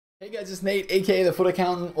Hey guys, it's Nate, aka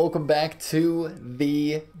TheFutAccountant. Welcome back to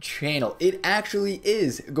the channel. It actually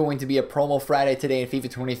is going to be a promo Friday today in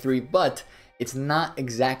FIFA 23, but it's not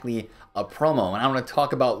exactly a promo. And I want to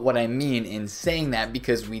talk about what I mean in saying that,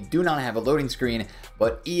 because we do not have a loading screen,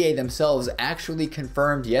 but EA themselves actually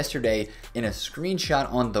confirmed yesterday in a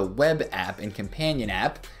screenshot on the web app and companion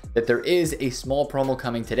app that there is a small promo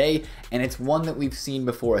coming today, and it's one that we've seen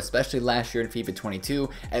before, especially last year in FIFA 22,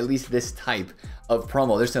 at least this type of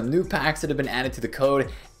promo. There's some new packs that have been added to the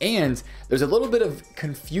code, and there's a little bit of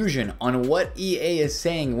confusion on what EA is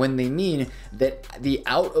saying when they mean that the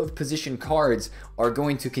out of position cards are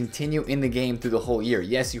going to continue in the game through the whole year.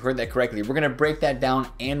 Yes, you heard that correctly. We're going to break that down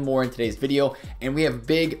and more in today's video, and we have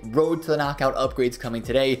big road to the knockout upgrades coming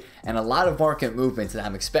today and a lot of market movements that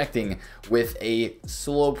I'm expecting with a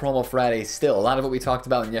slow promo Friday still. A lot of what we talked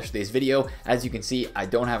about in yesterday's video. As you can see, I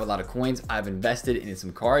don't have a lot of coins. I've invested in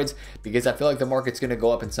some cards because I feel like the market's going to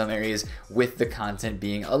go up in some areas with the content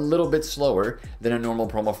being a little bit slower than a normal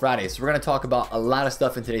promo Friday. So we're going to talk about a lot of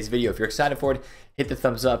stuff in today's video. If you're excited for it, hit the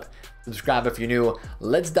thumbs up, subscribe if you're new.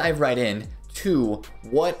 Let's dive right in to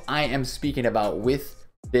what I am speaking about with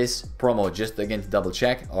this promo, just again to double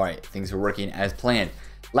check. All right, things are working as planned.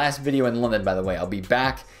 Last video in London, by the way. I'll be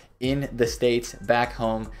back in the States, back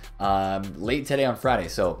home late today on Friday.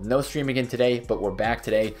 So no streaming in today, but we're back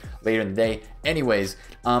today later in the day. Anyways,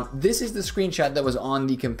 this is the screenshot that was on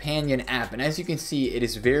the companion app, and as you can see, it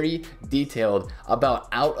is very detailed about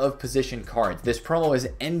out of position cards. This promo is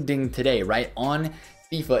ending today, right? On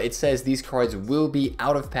FIFA, it says these cards will be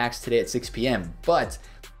out of packs today at 6 p.m. But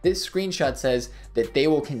this screenshot says that they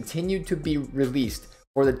will continue to be released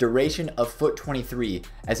for the duration of FUT 23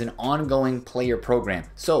 as an ongoing player program.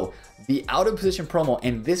 So the out of position promo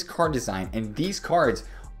and this card design and these cards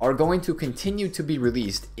are going to continue to be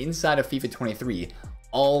released inside of FIFA 23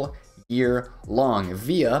 all year long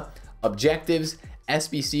via objectives,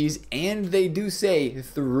 SBCs, and they do say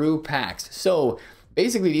through packs. So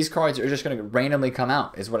basically, these cards are just going to randomly come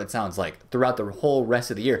out, is what it sounds like, throughout the whole rest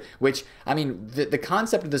of the year. Which, I mean, the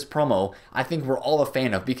concept of this promo, I think we're all a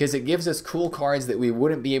fan of, because it gives us cool cards that we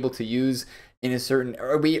wouldn't be able to use in a certain,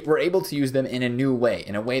 or we're able to use them in a new way,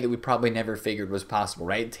 in a way that we probably never figured was possible,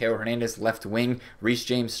 right? Theo Hernandez, left wing, Reece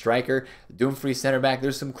James, striker, Dumfries, center back.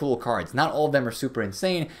 There's some cool cards. Not all of them are super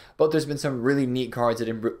insane, but there's been some really neat cards that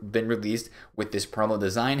have been released with this promo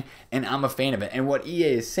design, and I'm a fan of it. And what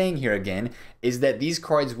EA is saying here again is that these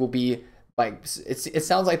cards will be, like, it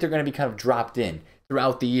sounds like they're going to be kind of dropped in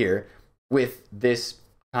throughout the year with this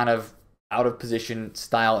kind of out of position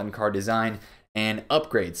style and card design and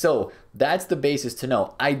upgrade. So that's the basis to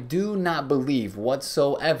know. I do not believe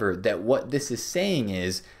whatsoever that what this is saying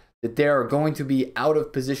is that there are going to be out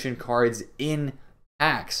of position cards in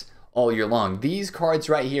packs all year long. These cards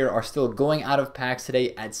right here are still going out of packs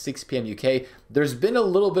today at 6 p.m. UK. There's been a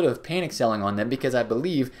little bit of panic selling on them because I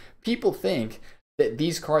believe people think that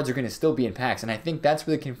these cards are going to still be in packs, and I think that's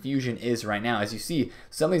where the confusion is right now. As you see,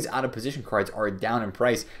 some of these out of position cards are down in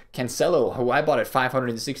price. Cancelo, who I bought at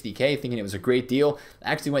 560k thinking it was a great deal,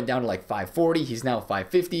 actually went down to like 540. He's now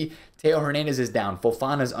 550. Theo Hernandez is down.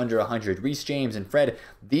 Fofana's under 100. Reece James and Fred,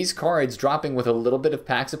 these cards dropping with a little bit of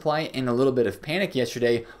pack supply and a little bit of panic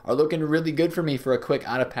yesterday, are looking really good for me for a quick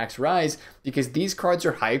out of packs rise, because these cards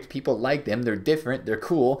are hyped. People like them. They're different. They're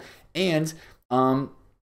cool. And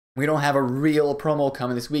we don't have a real promo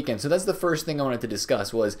coming this weekend. So that's the first thing I wanted to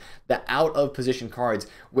discuss, was the out of position cards,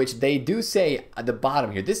 which they do say at the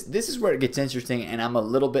bottom here. This is where it gets interesting, and I'm a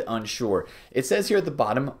little bit unsure. It says here at the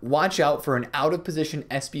bottom, watch out for an out of position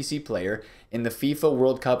SBC player in the FIFA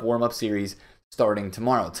World Cup warm-up series starting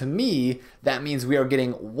tomorrow. To me, that means we are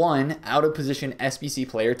getting one out of position SBC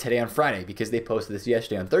player today on Friday, because they posted this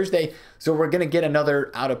yesterday on Thursday. So we're going to get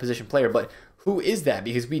another out of position player, but who is that?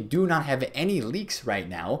 Because we do not have any leaks right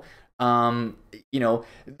now. You know,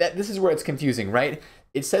 this is where it's confusing, right?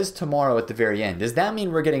 It says tomorrow at the very end. Does that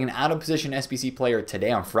mean we're getting an out of position SBC player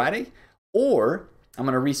today on Friday? Or, I'm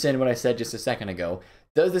going to resend what I said just a second ago.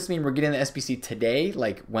 Does this mean we're getting the SBC today,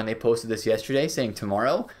 like when they posted this yesterday, saying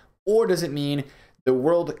tomorrow? Or does it mean the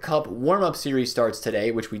World Cup warm-up series starts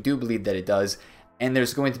today, which we do believe that it does, and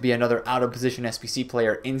there's going to be another out of position SBC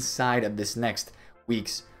player inside of this next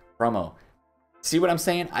week's promo? See what I'm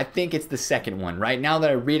saying? I think it's the second one. Right now that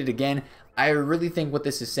I read it again, I really think what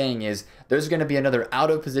this is saying is there's going to be another out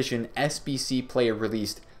of position SBC player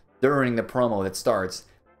released during the promo that starts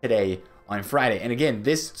today on Friday. And again,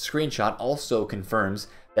 this screenshot also confirms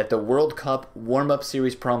that the World Cup warm-up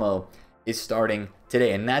series promo is starting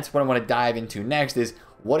today. And that's what I want to dive into next, is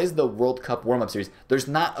what is the World Cup warm-up series? There's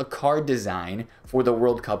not a card design for the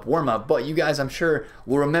World Cup warm-up, but you guys, I'm sure,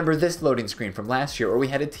 will remember this loading screen from last year, or we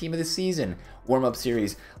had a Team of the Season warm-up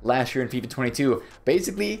series last year in FIFA 22.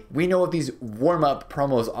 Basically, we know what these warm-up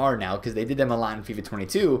promos are now because they did them a lot in FIFA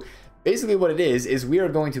 22. Basically, what it is we are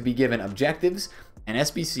going to be given objectives and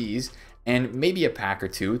SBCs and maybe a pack or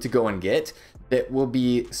two to go and get that will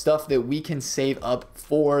be stuff that we can save up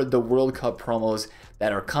for the World Cup promos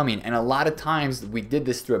that are coming. And a lot of times we did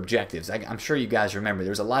this through objectives. I'm sure you guys remember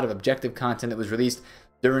there's a lot of objective content that was released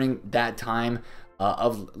during that time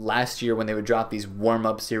of last year when they would drop these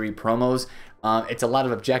warm-up series promos. It's a lot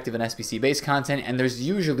of objective and SBC based content, and there's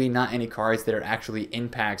usually not any cards that are actually in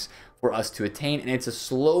packs for us to attain, and it's a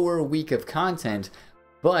slower week of content.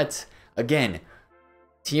 But again,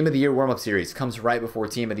 Team of the Year warm-up series comes right before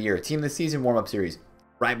Team of the Year. Team of the Season warm-up series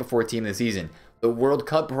right before Team of the Season. The World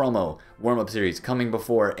Cup promo warm-up series coming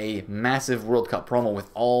before a massive World Cup promo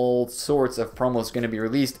with all sorts of promos going to be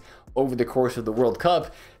released over the course of the World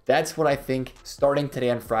Cup. That's what I think starting today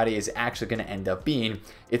on Friday is actually going to end up being.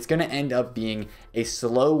 It's going to end up being a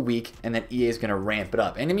slow week, and then EA is going to ramp it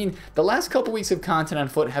up. And I mean, the last couple weeks of content on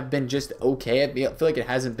foot have been just okay. I feel like it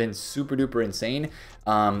hasn't been super duper insane.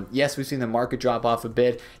 Yes, we've seen the market drop off a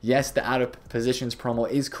bit. Yes, the out of positions promo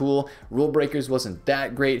is cool. Rule breakers wasn't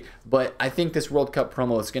that great, but I think this World Cup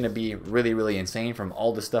promo is going to be really, really insane from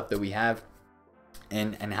all the stuff that we have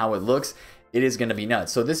and how it looks. It is going to be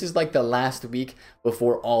nuts. So this is like the last week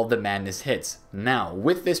before all the madness hits. Now,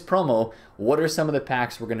 with this promo, what are some of the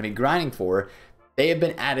packs we're going to be grinding for? They have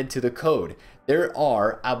been added to the code. There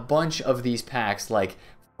are a bunch of these packs like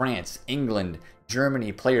France, England,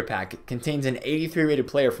 Germany player pack. It contains an 83 rated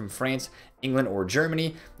player from France, England, or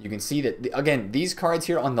Germany. You can see that, again, these cards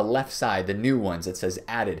here on the left side, the new ones, it says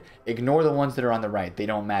added. Ignore the ones that are on the right. They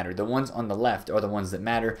don't matter. The ones on the left are the ones that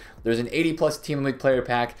matter. There's an 80 plus Team of the Week player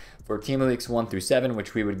pack for Team of the Weeks 1 through 7,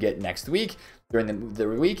 which we would get next week during the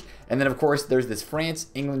week. And then, of course, there's this France,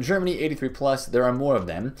 England, Germany 83 plus. There are more of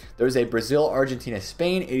them. There's a Brazil, Argentina,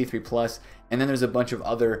 Spain 83 plus. And then there's a bunch of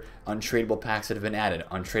other untradeable packs that have been added.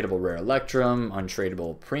 Untradeable Rare Electrum,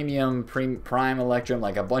 untradeable Premium, Prime Electrum,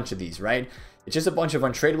 like a bunch of these, right? It's just a bunch of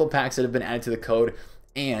untradeable packs that have been added to the code,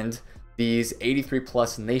 and these 83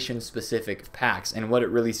 plus nation specific packs. And what it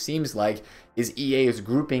really seems like is EA is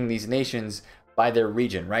grouping these nations by their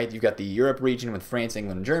region, right? You've got the Europe region with France,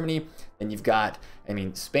 England, and Germany. Then you've got, I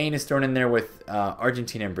mean, Spain is thrown in there with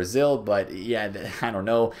Argentina and Brazil, but yeah, I don't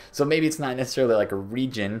know. So maybe it's not necessarily like a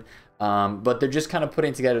region, but they're just kind of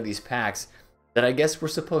putting together these packs that I guess we're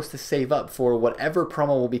supposed to save up for whatever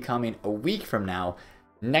promo will be coming a week from now,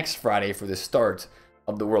 next Friday, for the start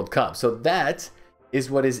of the World Cup. So that is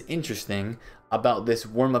what is interesting about this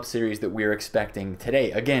warm-up series that we're expecting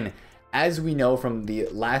today. Again, as we know from the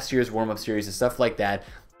last year's warm-up series and stuff like that,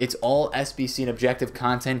 it's all SBC and objective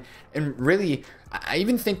content. And really, I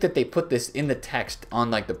even think that they put this in the text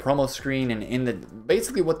on like the promo screen, and in the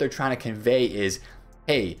basically what they're trying to convey is,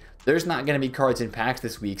 hey, there's not going to be cards in packs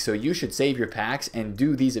this week, so you should save your packs and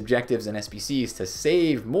do these objectives and SBCs to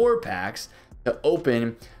save more packs to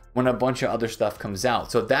open when a bunch of other stuff comes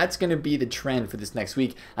out. So that's going to be the trend for this next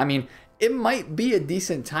week. I mean, it might be a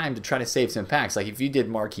decent time to try to save some packs. Like if you did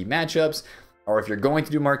marquee matchups, or if you're going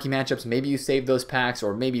to do marquee matchups, maybe you save those packs,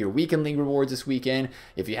 or maybe your weekend league rewards this weekend.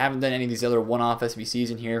 If you haven't done any of these other one-off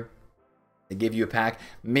SBCs in here, they give you a pack,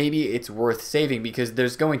 maybe it's worth saving, because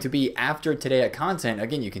there's going to be, after today at content,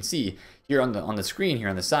 again, you can see here on the screen here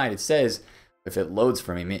on the side, it says, if it loads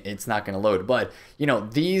for me, it's not going to load, but you know,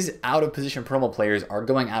 these out of position promo players are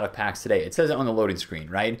going out of packs today. It says it on the loading screen,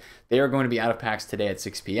 right? They are going to be out of packs today at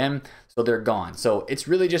 6 p.m. so they're gone. So it's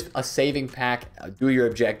really just a saving pack. Do your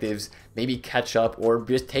objectives, maybe catch up, or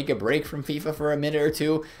just take a break from FIFA for a minute or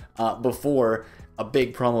two before a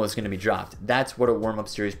big promo is going to be dropped. That's what a warm-up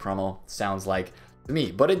series promo sounds like to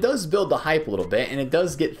me. But it does build the hype a little bit, and it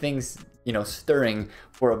does get things, you know, stirring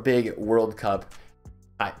for a big World Cup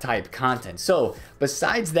type content. So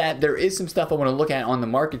besides that, there is some stuff I want to look at on the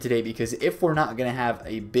market today, because if we're not going to have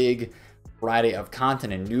a big Friday of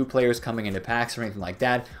content and new players coming into packs or anything like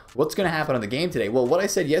that, what's going to happen on the game today? Well, what I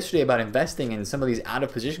said yesterday about investing in some of these out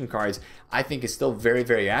of position cards, I think is still very,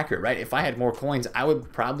 very accurate, right? If I had more coins, I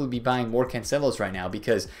would probably be buying more Cancelos right now,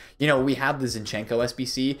 because, you know, we have the Zinchenko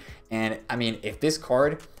SBC, and I mean, if this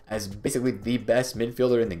card, as basically the best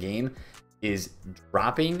midfielder in the game, is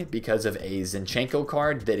dropping because of a Zinchenko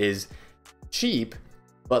card that is cheap,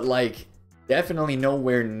 but like definitely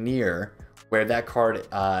nowhere near where that card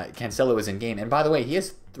Cancelo is in game. And by the way, he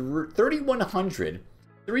has 3,100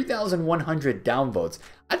 3,100 downvotes.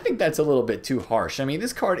 I think that's a little bit too harsh. I mean,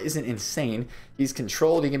 this card isn't insane. He's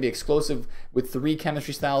controlled. He can be explosive with 3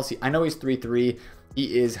 chemistry styles. I know he's 3-3.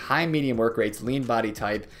 He is high medium work rates, lean body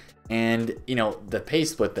type, and you know the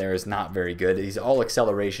pace split there is not very good. He's all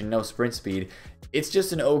acceleration, no sprint speed. It's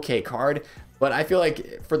just an okay card, but I feel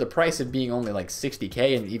like for the price of being only like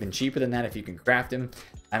 60k and even cheaper than that if you can craft him,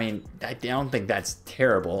 I mean, I don't think that's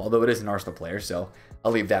terrible, although it is an Arsenal player, so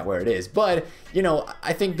I'll leave that where it is. But, you know,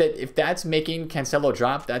 I think that if that's making Cancelo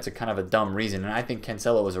drop, that's a kind of a dumb reason. And I think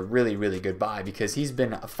Cancelo is a really, really good buy because he's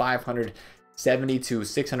been 570 to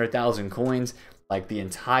 600,000 coins like the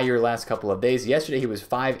entire last couple of days. Yesterday he was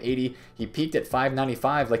 580. He peaked at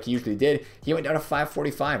 595 like he usually did. He went down to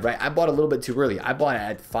 545, right? I bought a little bit too early. I bought it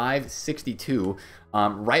at 562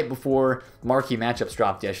 right before marquee matchups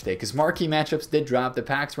dropped yesterday, because marquee matchups did drop. The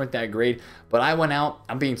packs weren't that great, but I went out.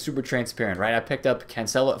 I'm being super transparent, right? I picked up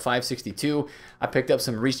Cancelo at 562. I picked up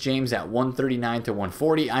some Reece James at 139 to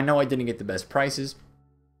 140. I know I didn't get the best prices,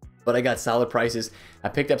 but I got solid prices. I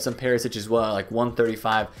picked up some Perisic as well, like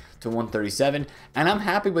 135 to 137, and I'm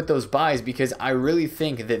happy with those buys because I really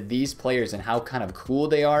think that these players and how kind of cool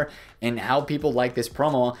they are and how people like this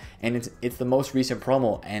promo, and it's the most recent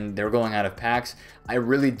promo and they're going out of packs. I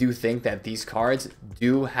really do think that these cards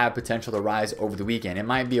do have potential to rise over the weekend. It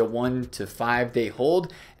might be a 1 to 5 day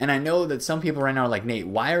hold, and I know that some people right now are like, Nate,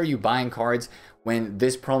 why are you buying cards when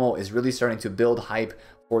this promo is really starting to build hype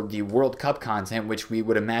for the World Cup content, which we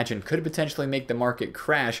would imagine could potentially make the market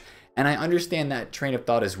crash? And I understand that train of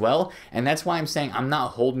thought as well, and that's why I'm saying I'm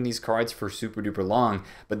not holding these cards for super duper long,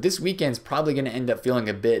 but this weekend's probably going to end up feeling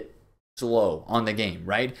a bit slow on the game,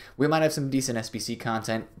 right? We might have some decent SBC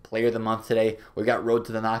content, player of the month today. We got road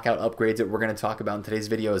to the knockout upgrades that we're going to talk about in today's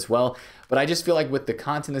video as well, but I just feel like with the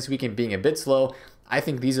content this weekend being a bit slow, I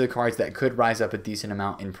think these are the cards that could rise up a decent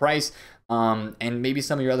amount in price. And maybe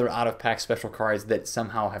some of your other out-of-pack special cards that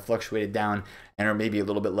somehow have fluctuated down and are maybe a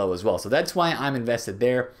little bit low as well. So that's why I'm invested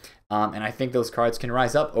there. And I think those cards can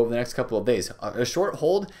rise up over the next couple of days. A short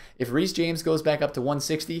hold, if Reece James goes back up to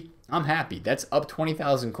 160, I'm happy. That's up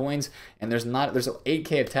 20,000 coins, and there's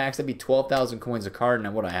 8k of tax. That'd be 12,000 coins a card,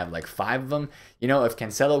 and what I have, like 5 of them. You know, if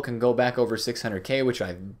Cancelo can go back over 600k, which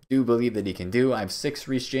I do believe that he can do, I have 6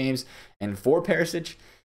 Reece James and 4 Perisic.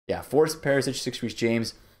 Yeah, 4 Perisic, 6 Reece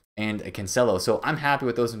James, and a Cancelo. So I'm happy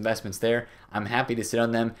with those investments there. I'm happy to sit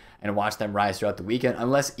on them and watch them rise throughout the weekend.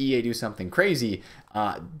 Unless EA do something crazy,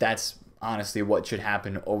 that's honestly what should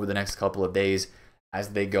happen over the next couple of days as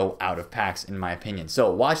they go out of packs, in my opinion.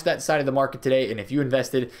 So watch that side of the market today, and if you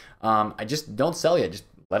invested, I just don't sell yet. Just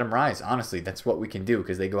let them rise. Honestly, that's what we can do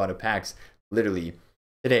because they go out of packs literally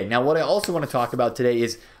today. Now, what I also want to talk about today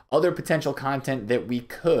is other potential content that we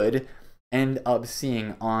could end up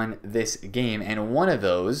seeing on this game, and one of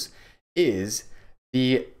those is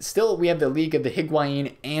we have the league of the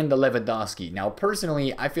Higuain and the Lewandowski. Now,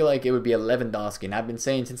 personally, I feel like it would be a Lewandowski, and I've been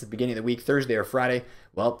saying since the beginning of the week, Thursday or Friday.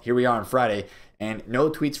 Well, here we are on Friday, and no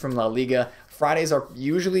tweets from La Liga. Fridays are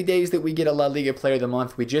usually days that we get a La Liga Player of the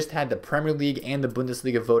Month. We just had the Premier League and the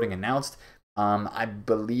Bundesliga voting announced. I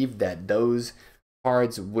believe that those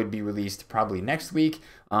cards would be released probably next week,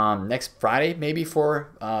 next Friday maybe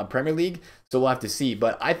for Premier League. So we'll have to see.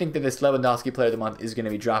 But I think that this Lewandowski Player of the Month is going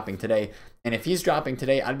to be dropping today. And if he's dropping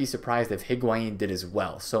today, I'd be surprised if Higuain did as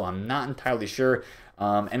well. So I'm not entirely sure.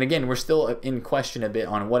 And again, we're still in question a bit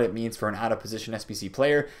on what it means for an out-of-position SBC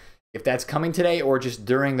player. If that's coming today or just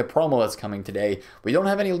during the promo that's coming today. We don't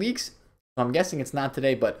have any leaks, so I'm guessing it's not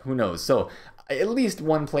today, but who knows. So at least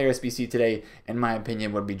one player SBC today, in my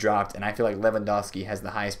opinion, would be dropped. And I feel like Lewandowski has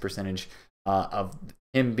the highest percentage of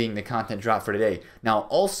him being the content drop for today. Now,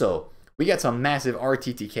 also, we got some massive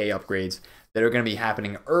RTTK upgrades that are going to be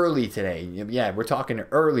happening early today. Yeah, we're talking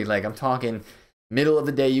early, like I'm talking middle of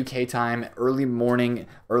the day UK time, early morning,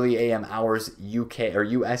 early AM hours UK or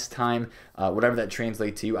US time, whatever that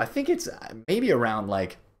translates to. I think it's maybe around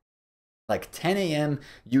like 10 a.m.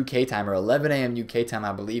 UK time or 11 a.m. UK time,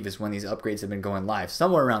 I believe, is when these upgrades have been going live,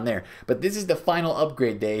 somewhere around there. But this is the final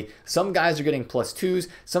upgrade day. Some guys are getting +2s,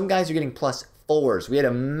 some guys are getting +4s. We had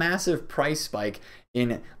a massive price spike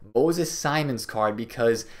in Moses Simon's card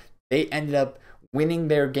because they ended up winning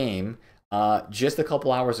their game just a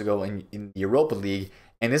couple hours ago in the Europa League,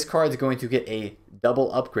 and this card is going to get a double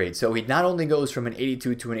upgrade. So he not only goes from an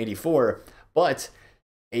 82 to an 84, but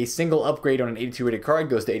a single upgrade on an 82 rated card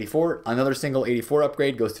goes to 84. Another single 84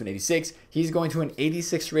 upgrade goes to an 86. He's going to an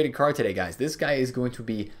 86 rated card today, guys. This guy is going to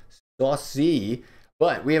be saucy.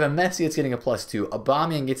 But we have a Messi that's getting a +2.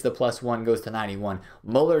 Aubameyang gets the +1, goes to 91.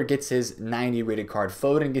 Muller gets his 90 rated card.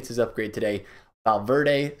 Foden gets his upgrade today.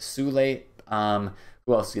 Valverde, Sule,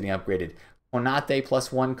 who else is getting upgraded? Konate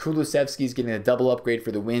 +1. Kulusevski's getting a double upgrade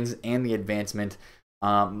for the wins and the advancement.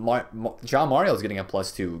 John Mario's getting a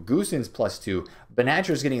 +2. Goosen's +2.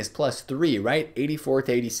 Benatra's getting his +3, right? 84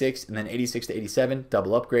 to 86, and then 86 to 87,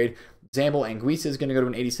 double upgrade. Zambo Anguissa is going to go to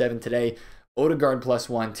an 87 today. Odegaard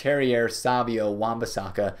 +1. Terrier, Savio,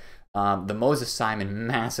 Wan-Bissaka. The Moses Simon,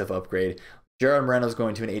 massive upgrade. Gerard Moreno's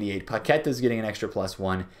going to an 88. Paqueta's getting an extra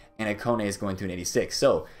 +1. And Akone is going to an 86.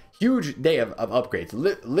 So, huge day of upgrades.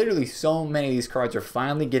 Literally so many of these cards are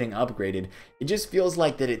finally getting upgraded. It just feels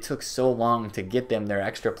like that it took so long to get them their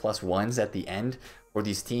extra +1s at the end for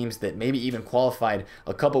these teams that maybe even qualified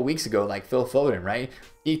a couple weeks ago, like Phil Foden, right?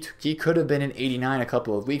 He could have been an 89 a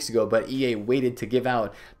couple of weeks ago, but EA waited to give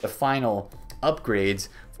out the final upgrades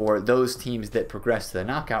for those teams that progressed to the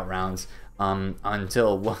knockout rounds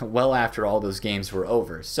until well after all those games were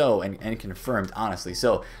over. So, and confirmed, honestly.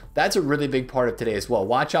 So that's a really big part of today as well.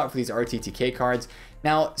 Watch out for these RTTK cards.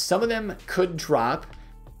 Now, some of them could drop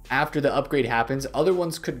after the upgrade happens. Other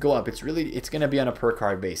ones could go up. It's going to be on a per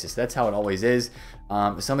card basis. That's how it always is.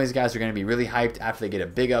 Some of these guys are going to be really hyped after they get a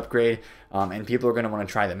big upgrade, and people are going to want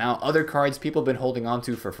to try them out. Other cards people have been holding on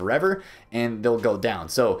to for forever, and they'll go down.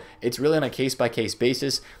 So it's really on a case-by-case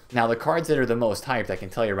basis. Now, the cards that are the most hyped, I can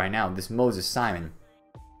tell you right now, this Moses Simon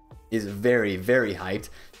is very, very hyped.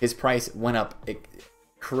 His price went up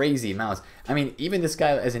crazy amounts. I mean, even this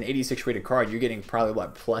guy as an 86 rated card, you're getting probably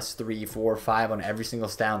what, +3, 4, 5 on every single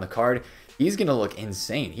stat on the card. He's gonna look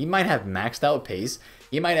insane. He might have maxed out pace.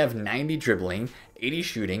 He might have 90 dribbling, 80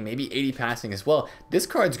 shooting, maybe 80 passing as well. This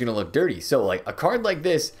card's gonna look dirty. So like a card like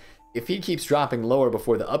this, if he keeps dropping lower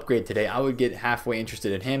before the upgrade today, I would get halfway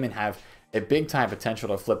interested in him and have a big time potential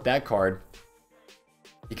to flip that card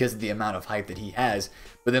because of the amount of hype that he has.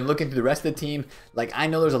 But then looking through the rest of the team, like I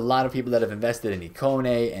know there's a lot of people that have invested in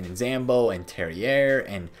Ikone and in Zambo and Terrier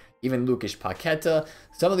and even Lucas Paqueta.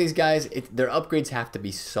 Some of these guys, their upgrades have to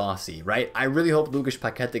be saucy, right? I really hope Lucas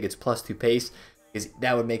Paqueta gets +2 pace, because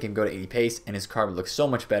that would make him go to 80 pace and his card would look so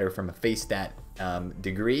much better from a face stat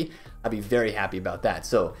degree. I'd be very happy about that.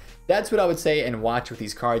 So that's what I would say and watch with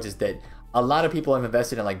these cards, is that a lot of people have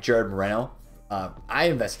invested in like Gerard Moreno. I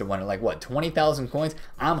invested one at like what, 20,000 coins.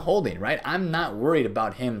 I'm holding, right? I'm not worried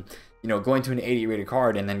about him, you know, going to an 80 rated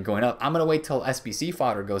card and then going up. I'm gonna wait till SBC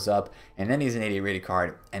fodder goes up and then he's an 80 rated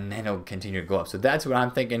card and then he'll continue to go up. So that's what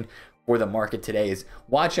I'm thinking for the market today, is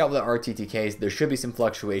watch out with the RTTKs. There should be some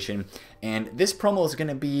fluctuation, and this promo is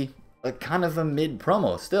gonna be a kind of a mid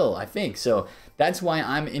promo still, I think. So that's why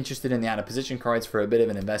I'm interested in the out of position cards for a bit of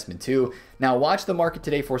an investment too. Now watch the market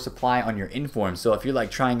today for supply on your inform. So if you're like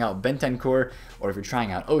trying out Bentancur, or if you're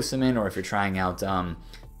trying out Osimhen, or if you're trying out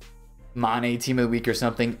Mane team of the week or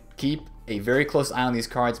something, keep a very close eye on these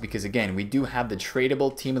cards, because again, we do have the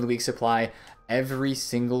tradable team of the week supply every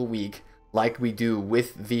single week, like we do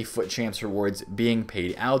with the Foot Champs rewards being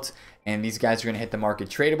paid out. And these guys are going to hit the market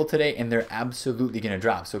tradable today, and they're absolutely going to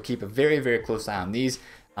drop. So keep a very, very close eye on these.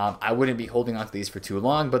 I wouldn't be holding on to these for too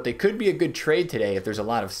long, but they could be a good trade today if there's a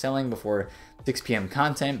lot of selling before 6 p.m.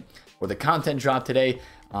 content, or the content drop today,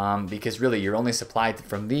 because really your only supply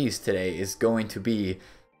from these today is going to be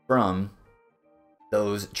from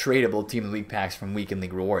those tradable team of the week packs from weekend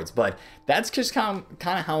league rewards. But that's just kind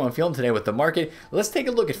of how I'm feeling today with the market. Let's take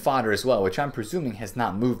a look at fodder as well, which I'm presuming has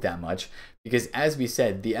not moved that much, because as we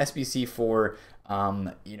said, the SBC for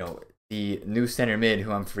you know, the new center mid,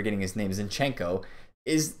 who I'm forgetting his name, Zinchenko,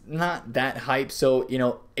 is not that hype. So, you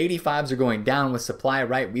know, 85s are going down with supply,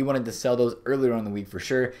 right? We wanted to sell those earlier in the week for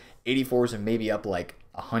sure. 84s are maybe up like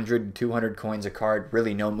 100, 200 coins a card.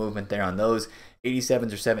 Really no movement there on those.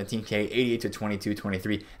 87s are 17k, 88 to 22,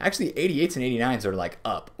 23. Actually, 88s and 89s are like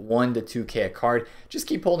up 1 to 2k a card. Just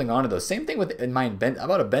keep holding on to those. Same thing with, in mine,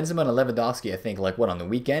 about a Benzema and a Lewandowski, I think, like what, on the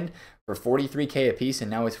weekend for 43k a piece, and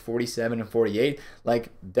now it's 47 and 48. Like,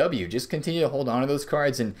 W, just continue to hold on to those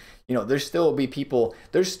cards. And, you know, there's still be people,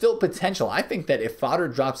 there's still potential. I think that if fodder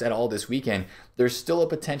drops at all this weekend, there's still a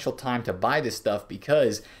potential time to buy this stuff,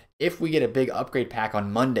 because if we get a big upgrade pack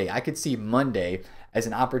on Monday, I could see Monday as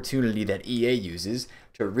an opportunity that EA uses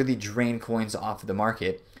to really drain coins off of the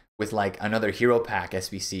market with like another hero pack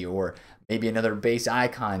SBC, or maybe another base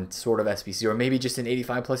icon sort of SBC, or maybe just an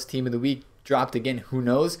 85 plus team of the week dropped again. Who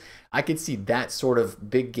knows? I could see that sort of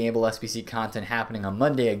big gamble SBC content happening on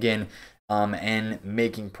Monday again, and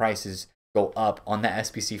making prices go up on that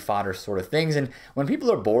SBC fodder sort of things. And when people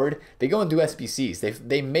are bored, they go and do SBCs.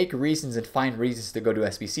 They make reasons and find reasons to go do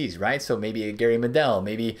SBCs, right? So maybe a Gary Medel,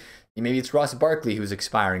 maybe, Maybe it's Ross Barkley who's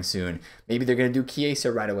expiring soon. Maybe they're going to do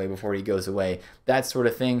Chiesa right away before he goes away. That sort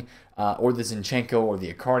of thing. Or the Zinchenko or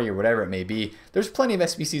the Icardi or whatever it may be. There's plenty of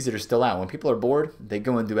SBCs that are still out. When people are bored, they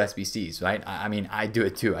go and do SBCs, right? I mean, I do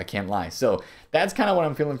it too. I can't lie. So that's kind of what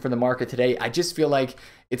I'm feeling for the market today. I just feel like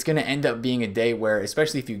it's going to end up being a day where,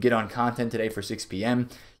 especially if you get on content today for 6 p.m.,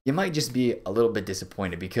 you might just be a little bit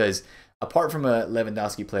disappointed because apart from a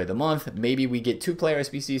Lewandowski player of the month, maybe we get 2 player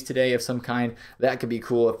SBCs today of some kind. That could be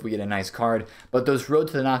cool if we get a nice card. But those road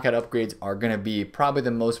to the knockout upgrades are going to be probably the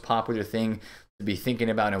most popular thing to be thinking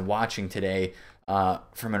about and watching today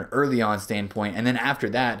from an early on standpoint. And then after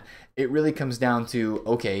that, it really comes down to,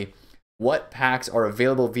 okay, what packs are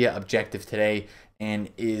available via objective today? And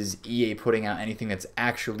is EA putting out anything that's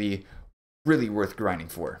actually really worth grinding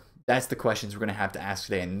for? That's the questions we're going to have to ask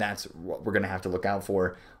today, and that's what we're going to have to look out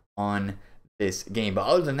for on this game. But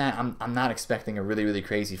other than that, I'm not expecting a really, really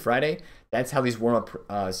crazy Friday. That's how these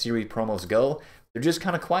warm-up series promos go. They're just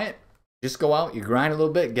kind of quiet. Just go out, you grind a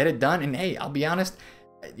little bit, get it done, and hey, I'll be honest,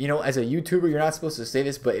 you know, as a YouTuber, you're not supposed to say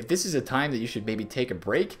this, but if this is a time that you should maybe take a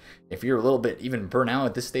break, if you're a little bit even burnt out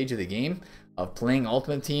at this stage of the game of playing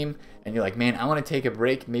Ultimate Team, and you're like, man, I want to take a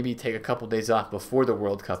break, maybe take a couple days off before the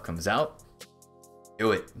World Cup comes out,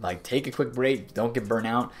 do it. Like, take a quick break, don't get burnt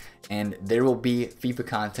out, and there will be FIFA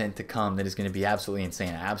content to come that is going to be absolutely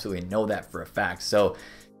insane. I absolutely know that for a fact. So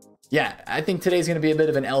yeah, I think today's going to be a bit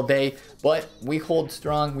of an L day, but we hold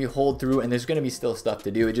strong, we hold through, and there's going to be still stuff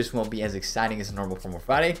to do. It just won't be as exciting as a normal Promo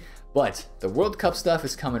Friday, but the World Cup stuff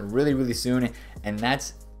is coming really, really soon, and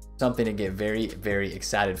that's something to get very, very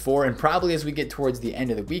excited for. And probably as we get towards the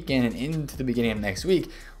end of the weekend and into the beginning of next week,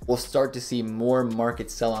 we'll start to see more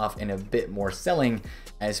market sell-off and a bit more selling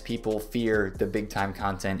as people fear the big time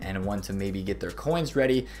content and want to maybe get their coins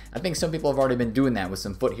ready. I think some people have already been doing that with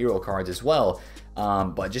some Foot Hero cards as well.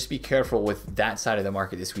 But just be careful with that side of the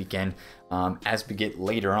market this weekend as we get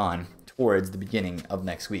later on towards the beginning of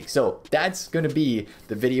next week. So that's going to be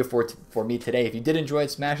the video for me today. If you did enjoy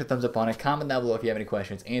it, smash a thumbs up on it, comment down below if you have any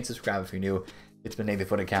questions, and subscribe if you're new. It's been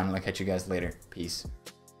TheFutAccountant. I'll catch you guys later. Peace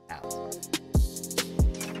out.